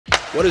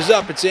What is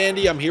up? It's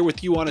Andy. I'm here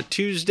with you on a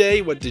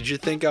Tuesday. What, did you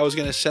think I was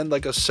going to send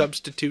like a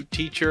substitute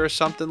teacher or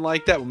something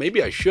like that? Well,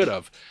 maybe I should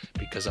have,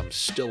 because I'm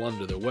still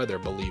under the weather,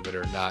 believe it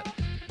or not.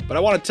 But I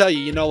want to tell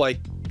you, like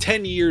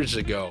 10 years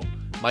ago,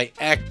 my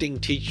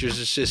acting teacher's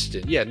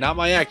assistant, not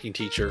my acting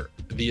teacher,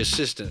 the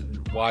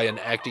assistant. Why an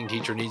acting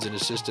teacher needs an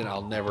assistant,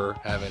 I'll never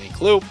have any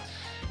clue.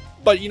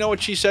 But you know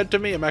what she said to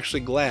me? I'm actually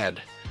glad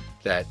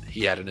that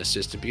he had an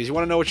assistant, because you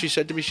want to know what she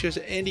said to me? She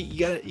said, Andy,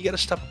 you gotta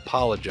stop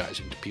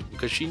apologizing to people,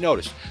 because she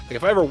noticed, like,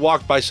 if I ever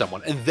walked by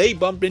someone and they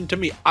bumped into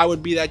me, I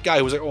would be that guy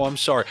who was like, oh, I'm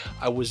sorry,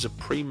 I was a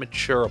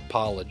premature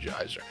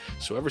apologizer.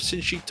 So ever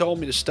since she told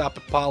me to stop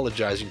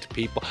apologizing to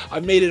people,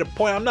 I've made it a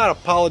point, I'm not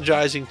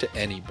apologizing to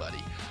anybody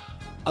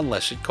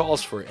unless it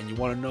calls for it. And you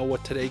want to know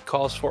what today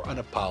calls for? An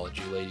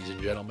apology, ladies and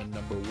gentlemen.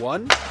 Number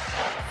one,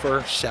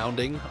 for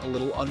sounding a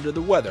little under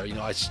the weather.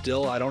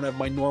 I don't have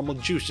my normal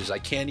juices. I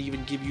can't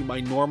even give you my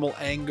normal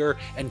anger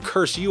and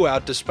curse you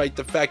out, despite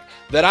the fact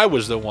that I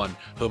was the one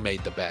who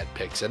made the bad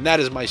picks. And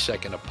that is my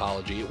second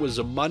apology. It was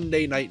a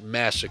Monday night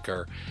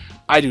massacre.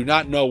 I do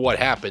not know what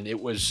happened.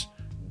 It was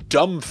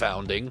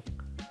dumbfounding.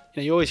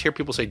 You always hear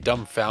people say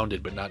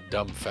dumbfounded, but not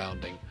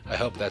dumbfounding. I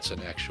hope that's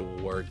an actual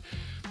word.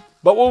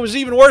 But what was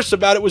even worse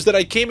about it was that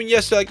I came in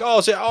yesterday like,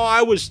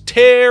 I was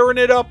tearing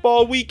it up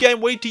all weekend.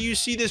 Wait till you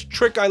see this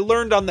trick I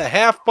learned on the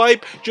half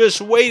pipe.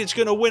 Just wait, it's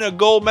going to win a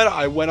gold medal.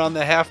 I went on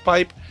the half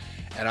pipe,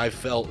 and I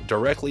fell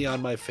directly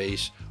on my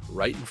face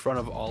right in front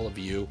of all of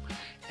you.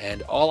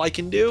 And all I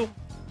can do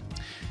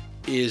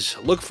is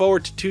look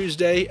forward to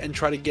Tuesday and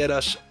try to get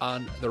us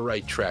on the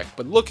right track.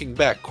 But looking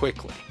back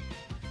quickly,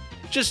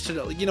 just to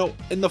know,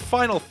 in the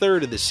final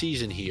third of the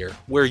season here,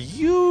 where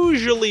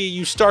usually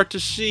you start to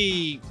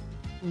see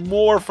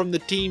more from the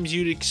teams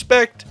you'd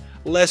expect,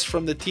 less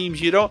from the teams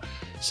you don't.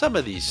 Some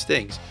of these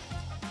things.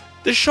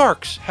 The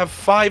Sharks have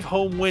 5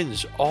 home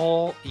wins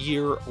all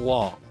year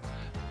long.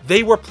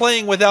 They were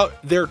playing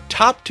without their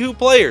top 2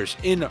 players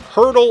in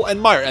Hurdle and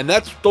Meyer, and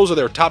those are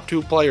their top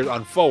 2 players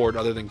on forward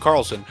other than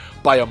Carlson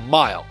by a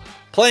mile.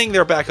 Playing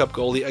their backup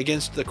goalie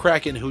against the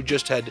Kraken, who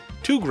just had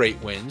 2 great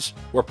wins,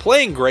 were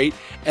playing great,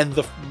 and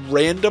the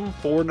random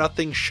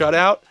 4-0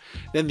 shutout.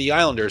 Then the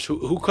Islanders,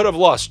 who could have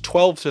lost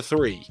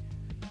 12-3.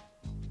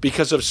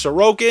 Because of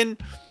Sorokin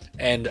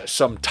and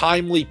some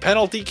timely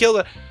penalty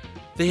kill,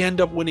 they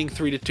end up winning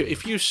 3-2.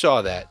 If you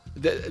saw that,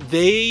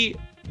 the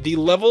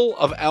level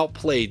of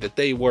outplayed that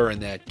they were in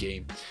that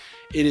game,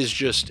 it is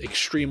just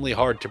extremely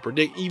hard to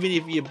predict. Even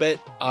if you bet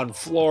on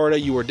Florida,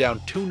 you were down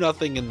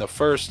 2-0 in the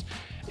first.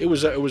 It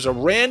was a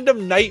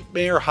random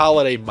nightmare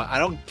holiday. I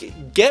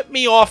don't get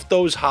me off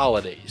those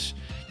holidays.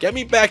 Get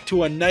me back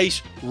to a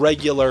nice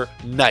regular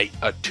night,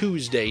 a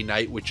Tuesday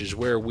night, which is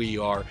where we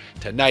are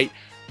tonight.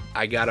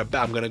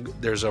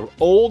 There's an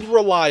old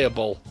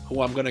reliable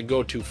who I'm gonna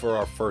go to for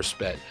our first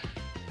bet.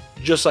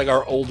 Just like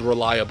our old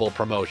reliable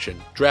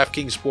promotion.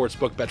 DraftKings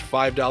Sportsbook, bet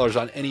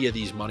 $5 on any of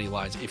these money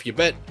lines. If you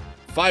bet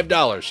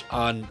 $5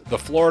 on the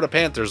Florida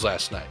Panthers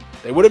last night,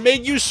 they would have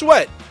made you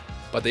sweat.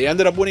 But they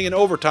ended up winning in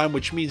overtime,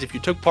 which means if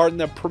you took part in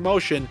the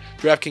promotion,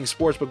 DraftKings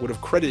Sportsbook would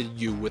have credited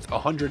you with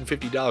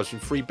 $150 in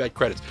free bet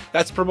credits.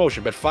 That's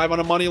promotion. Bet 5 on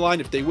a money line.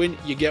 If they win,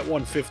 you get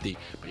 $150.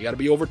 But you got to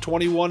be over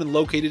 21 and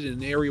located in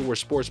an area where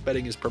sports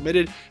betting is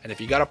permitted. And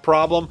if you got a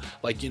problem,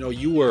 like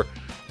you were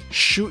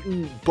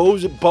shooting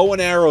bow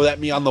and arrow at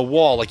me on the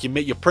wall, like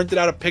you printed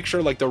out a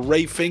picture like the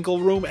Ray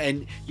Finkel room,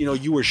 and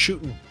you were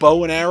shooting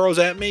bow and arrows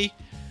at me,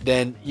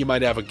 then you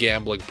might have a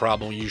gambling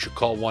problem. You should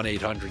call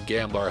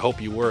 1-800-GAMBLER. I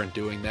hope you weren't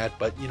doing that,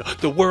 but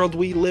the world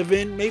we live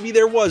in, maybe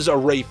there was a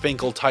Ray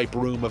Finkel type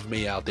room of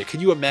me out there. Can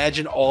you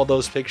imagine all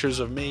those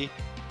pictures of me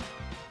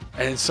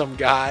and some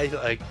guy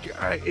like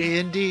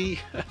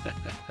Andy?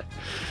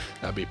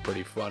 That'd be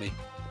pretty funny.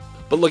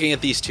 But looking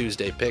at these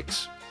Tuesday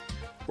picks,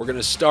 we're going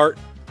to start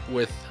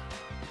with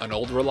an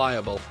old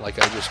reliable,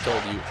 like I just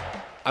told you.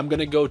 I'm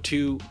going to go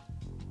to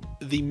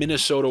the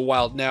Minnesota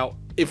Wild. Now,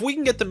 if we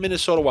can get the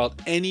Minnesota Wild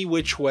any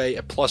which way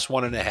at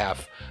 +1.5,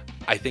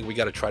 I think we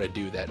got to try to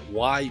do that.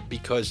 Why?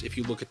 Because if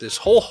you look at this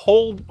whole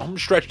home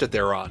stretch that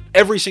they're on,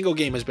 every single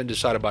game has been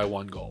decided by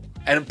 1 goal.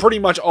 And pretty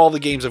much all the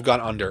games have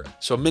gone under.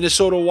 So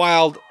Minnesota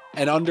Wild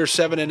and under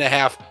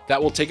 7.5,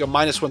 that will take a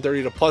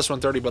 -130 to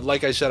 +130. But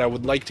like I said, I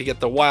would like to get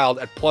the Wild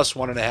at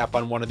 +1.5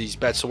 on one of these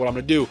bets. So what I'm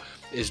going to do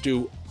is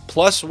do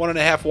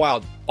 +1.5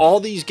 Wild. All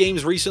these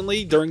games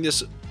recently during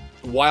this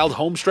Wild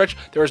home stretch,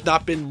 there has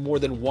not been more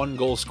than 1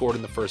 goal scored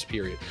in the first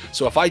period.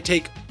 So if I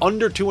take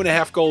under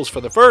 2.5 goals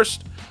for the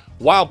first,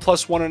 Wild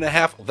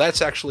 +1.5,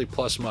 that's actually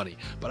plus money.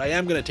 But I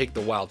am going to take the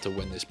Wild to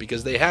win this,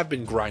 because they have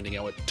been grinding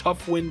out. A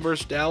tough win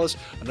versus Dallas,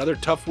 another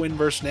tough win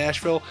versus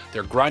Nashville.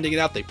 They're grinding it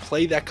out. They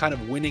play that kind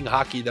of winning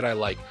hockey that I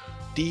like.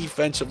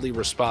 Defensively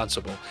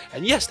responsible.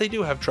 And yes, they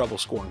do have trouble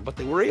scoring, but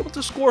they were able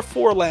to score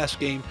 4 last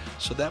game,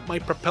 so that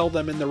might propel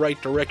them in the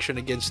right direction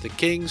against the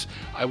Kings.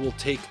 I will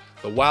take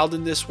the Wild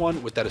in this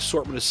one with that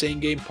assortment of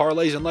same-game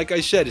parlays. And like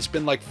I said, it's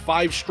been like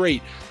 5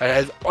 straight. I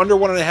had under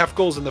 1.5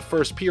 goals in the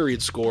first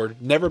period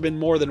scored. Never been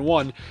more than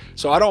 1.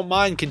 So I don't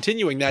mind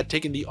continuing that,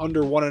 taking the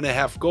under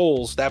 1.5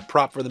 goals, that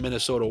prop for the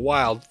Minnesota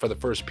Wild for the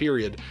first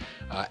period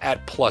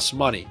at plus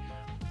money.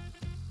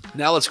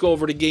 Now let's go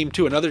over to game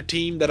 2. Another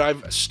team that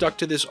I've stuck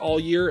to this all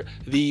year,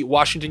 the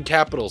Washington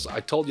Capitals.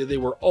 I told you they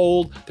were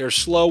old, they're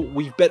slow.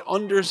 We've bet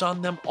unders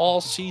on them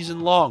all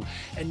season long.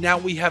 And now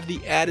we have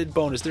the added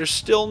bonus. There's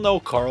still no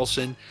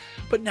Carlson,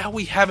 but now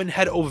we haven't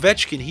had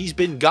Ovechkin. He's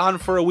been gone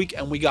for a week,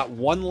 and we got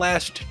one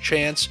last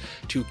chance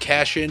to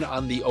cash in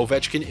on the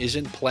Ovechkin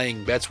isn't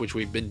playing bets, which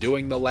we've been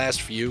doing the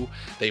last few.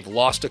 They've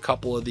lost a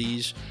couple of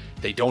these.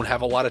 They don't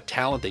have a lot of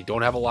talent. They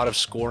don't have a lot of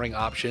scoring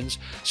options.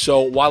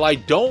 So while I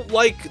don't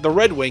like the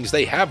Red Wings,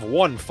 they have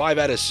won 5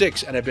 out of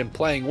 6 and have been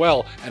playing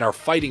well and are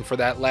fighting for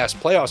that last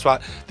playoff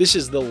spot. This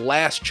is the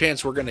last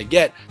chance we're going to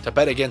get to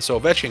bet against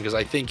Ovechkin because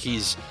I think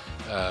he's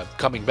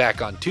coming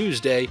back on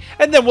Tuesday,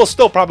 and then we'll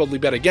still probably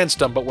bet against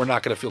them, but we're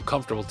not going to feel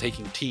comfortable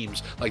taking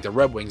teams like the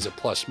Red Wings at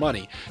plus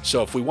money.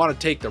 So if we want to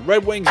take the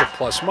Red Wings at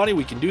plus money,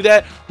 we can do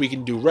that. We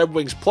can do Red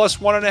Wings plus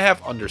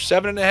 1.5, under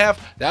 7.5.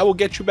 That will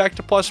get you back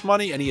to plus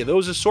money, any of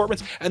those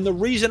assortments. And the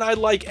reason I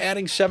like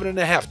adding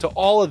 7.5 to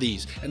all of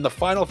these in the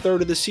final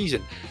third of the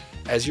season,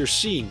 as you're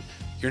seeing,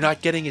 you're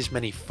not getting as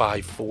many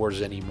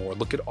 5-4s anymore.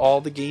 Look at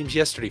all the games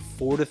yesterday,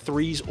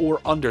 4-3s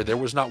or under. There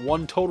was not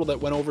one total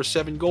that went over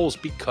 7 goals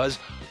because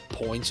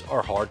points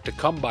are hard to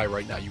come by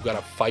right now. You got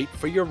to fight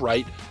for your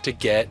right to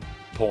get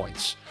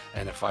points.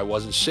 And if I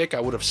wasn't sick,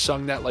 I would have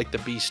sung that like the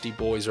Beastie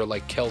Boys or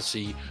like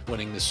Kelsey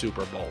winning the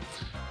Super Bowl.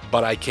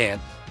 But I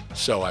can't,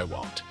 so I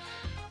won't.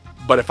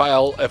 But if I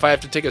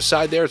have to take a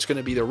side there, it's going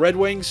to be the Red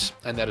Wings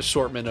and that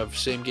assortment of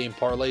same-game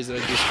parlays that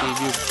I just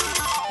gave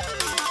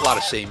you. A lot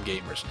of same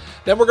gamers.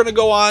 Then we're going to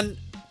go on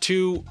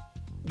to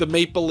the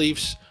Maple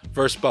Leafs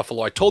versus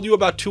Buffalo. I told you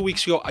about 2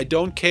 weeks ago, I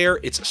don't care.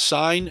 It's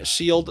signed,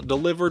 sealed,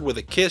 delivered with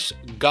a kiss,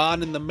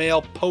 gone in the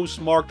mail,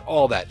 postmarked,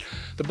 all that.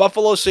 The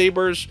Buffalo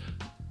Sabres,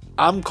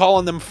 I'm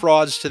calling them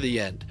frauds to the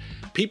end.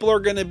 People are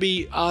going to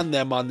be on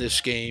them on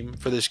this game,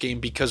 for this game,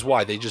 because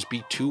why? They just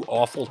beat 2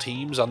 awful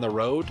teams on the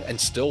road and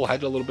still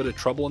had a little bit of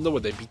trouble in there.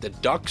 They beat the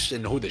Ducks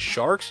and the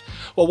Sharks.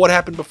 Well, what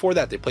happened before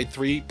that? They played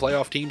 3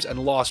 playoff teams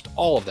and lost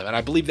all of them. And I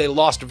believe they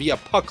lost via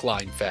puck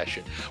line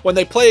fashion. When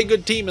they play a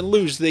good team and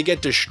lose, they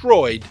get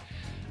destroyed.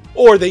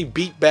 Or they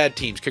beat bad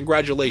teams.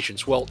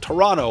 Congratulations. Well,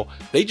 Toronto,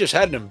 they just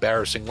had an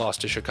embarrassing loss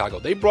to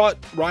Chicago. They brought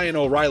Ryan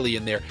O'Reilly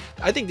in there.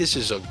 I think this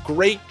is a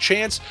great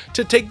chance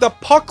to take the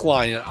puck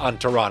line on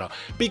Toronto.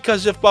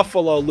 Because if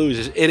Buffalo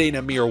loses, it ain't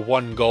a mere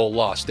 1-goal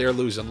loss. They're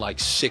losing like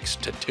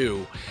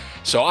 6-2.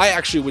 So I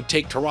actually would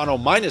take Toronto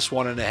minus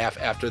 1.5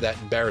 after that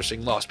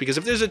embarrassing loss. Because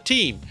if there's a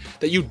team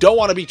that you don't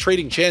want to be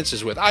trading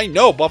chances with, I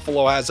know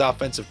Buffalo has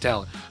offensive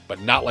talent, but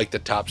not like the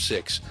top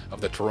 6 of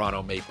the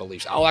Toronto Maple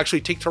Leafs. I'll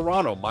actually take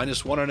Toronto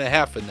minus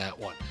 1.5 in that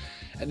one.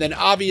 And then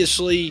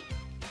obviously,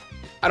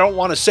 I don't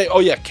want to say, oh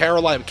yeah,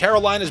 Carolina.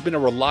 Carolina's been a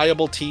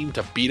reliable team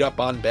to beat up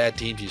on bad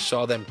teams. You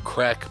saw them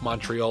crack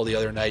Montreal the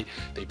other night.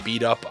 They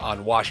beat up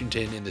on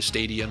Washington in the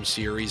Stadium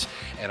Series.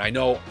 And I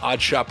know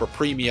OddsShopper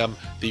Premium,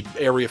 the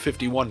Area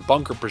 51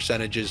 bunker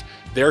percentages,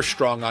 they're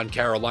strong on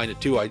Carolina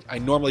too. I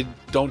normally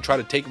don't try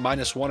to take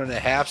minus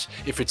 1.5s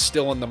if it's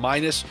still in the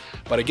minus.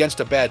 But against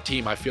a bad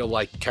team, I feel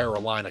like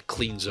Carolina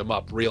cleans them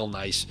up real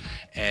nice.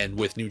 And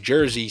with New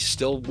Jersey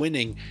still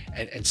winning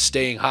and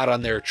staying hot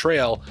on their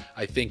trail,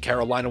 I think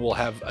Carolina will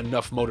have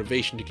enough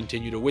motivation to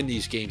continue to win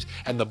these games.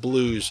 And the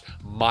Blues,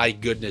 my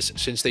goodness,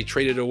 since they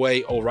traded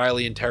away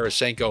O'Reilly and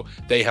Tarasenko,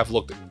 they have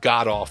looked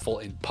god-awful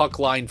in puck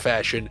line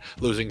fashion,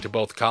 losing to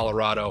both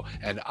Colorado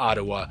and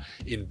Ottawa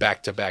in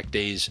back-to-back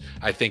days.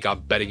 I think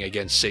I'm betting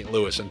against St.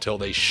 Louis until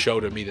they show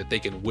to me that they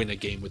can win a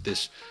game with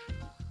this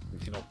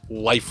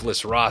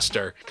lifeless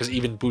roster, because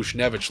even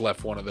Bushnevich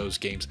left one of those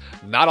games.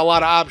 Not a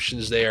lot of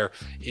options there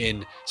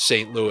in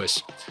St.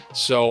 Louis.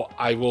 So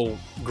I will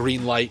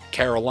green light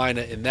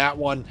Carolina in that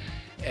one.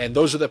 And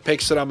those are the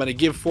picks that I'm going to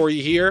give for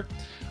you here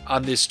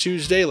on this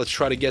Tuesday. Let's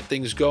try to get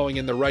things going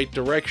in the right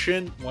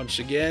direction. Once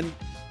again,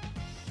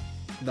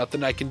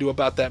 nothing I can do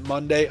about that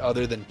Monday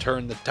other than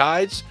turn the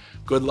tides.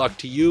 Good luck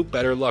to you.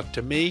 Better luck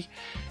to me.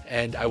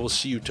 And I will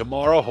see you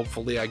tomorrow.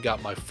 Hopefully I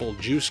got my full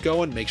juice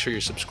going. Make sure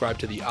you're subscribed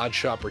to the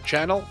OddsShopper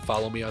channel.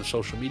 Follow me on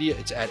social media.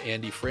 It's at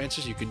Andy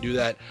Francis. You can do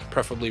that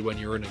preferably when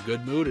you're in a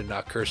good mood and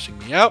not cursing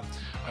me out.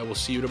 I will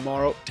see you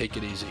tomorrow. Take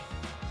it easy.